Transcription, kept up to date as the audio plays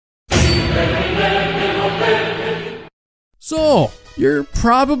So, you're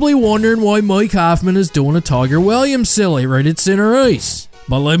probably wondering why Mike Hoffman is doing a Tiger Williams silly right at center ice.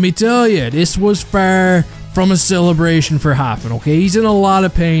 But let me tell you, this was far from a celebration for Hoffman, okay? He's in a lot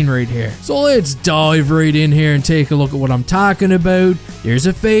of pain right here. So let's dive right in here and take a look at what I'm talking about. There's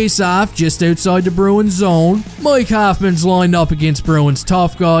a face-off just outside the Bruins zone. Mike Hoffman's lined up against Bruins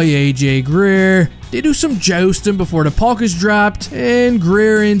tough guy AJ Greer. They do some jousting before the puck is dropped, and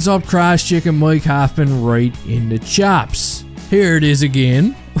Greer ends up cross-checking Mike Hoffman right in the chops. Here it is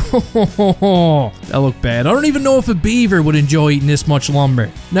again. That looked bad. I don't even know if a beaver would enjoy eating this much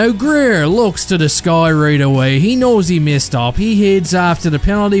lumber. Now Greer looks to the sky right away. He knows he messed up. He heads off to the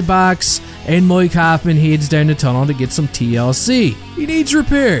penalty box, and Mike Hoffman heads down the tunnel to get some TLC. He needs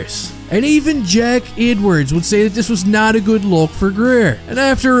repairs. And even Jack Edwards would say that this was not a good look for Greer. And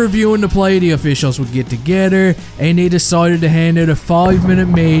after reviewing the play, the officials would get together and they decided to hand out a 5-minute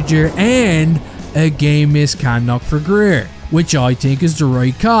major and a game misconduct for Greer, which I think is the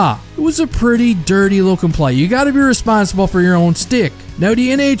right call. It was a pretty dirty looking play. You gotta be responsible for your own stick. Now the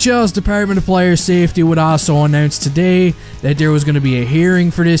NHL's Department of Player Safety would also announce today that there was going to be a hearing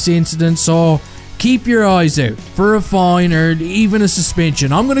for this incident, so keep your eyes out for a fine or even a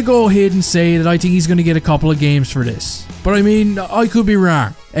suspension. I'm going to go ahead and say that I think he's going to get a couple of games for this. But I mean, I could be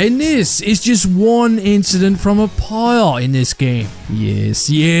wrong. And this is just one incident from a pile in this game. Yes,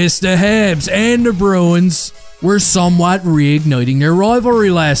 the Habs and the Bruins were somewhat reigniting their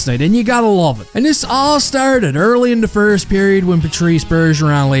rivalry last night, and you gotta love it. And this all started early in the first period when Patrice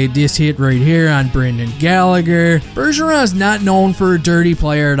Bergeron laid this hit right here on Brendan Gallagher. Bergeron's not known for a dirty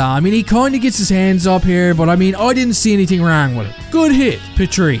player at all. I mean, he kinda gets his hands up here, but I mean, I didn't see anything wrong with it. Good hit,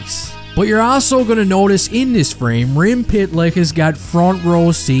 Patrice. But you're also going to notice in this frame, Rem Pitlick has got front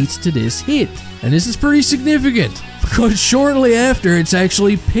row seats to this hit. And this is pretty significant, because shortly after, it's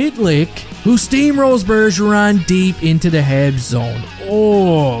actually Pitlick who steamrolls Bergeron deep into the Habs zone.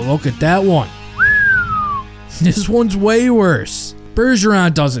 Oh, look at that one. This one's way worse.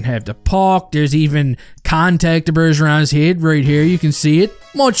 Bergeron doesn't have the puck. There's even contact to Bergeron's head right here. You can see it.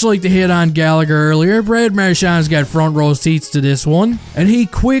 Much like the hit on Gallagher earlier, Brad Marchand's got front row seats to this one. And he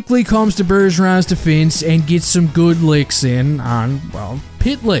quickly comes to Bergeron's defense and gets some good licks in on, well,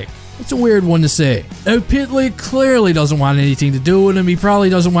 Pitlick. It's a weird one to say. Now, Pitlick clearly doesn't want anything to do with him. He probably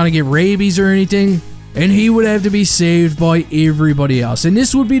doesn't want to get rabies or anything. And he would have to be saved by everybody else. And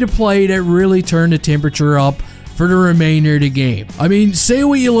this would be the play that really turned the temperature up for the remainder of the game. I mean, say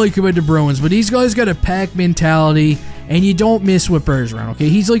what you like about the Bruins, but these guys got a pack mentality, and you don't miss with Bergeron, okay?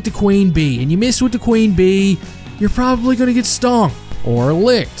 He's like the queen bee, and you miss with the queen bee, you're probably going to get stung or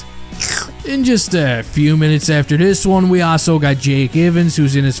licked. In just a few minutes after this one, we also got Jake Evans,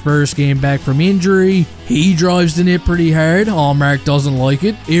 who's in his first game back from injury. He drives the net pretty hard. Allmark doesn't like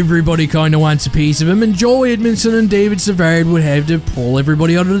it. Everybody kind of wants a piece of him, and Joe Edmondson and David Savard would have to pull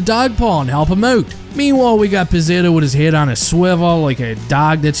everybody out of the dog paw and help him out. Meanwhile, we got Pizzetta with his head on a swivel, like a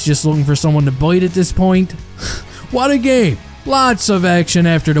dog that's just looking for someone to bite at this point. What a game. Lots of action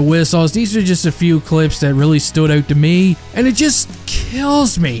after the whistles. These are just a few clips that really stood out to me, and it just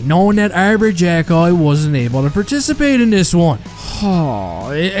kills me knowing that Arbor Jacki wasn't able to participate in this one.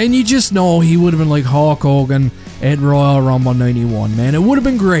 Oh, and you just know he would have been like Hulk Hogan at Royal Rumble 91, man. It would have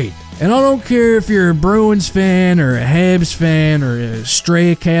been great. And I don't care if you're a Bruins fan or a Habs fan or a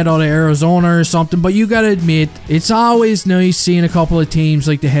stray cat out of Arizona or something, but you gotta admit, it's always nice seeing a couple of teams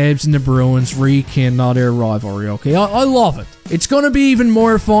like the Habs and the Bruins rekindle their rivalry, okay? I love it. It's gonna be even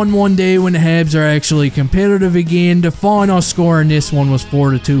more fun one day when the Habs are actually competitive again. The final score in this one was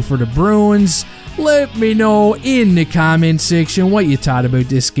 4-2 for the Bruins. Let me know in the comment section what you thought about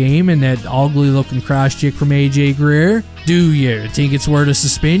this game and that ugly looking cross-check from AJ Greer. Do you think it's worth a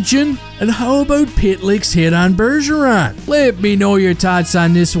suspension? And how about Pitlick's hit on Bergeron? Let me know your thoughts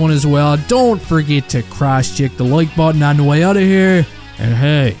on this one as well. Don't forget to cross-check the like button on the way out of here. And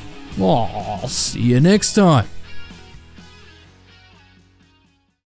hey, I'll see you next time.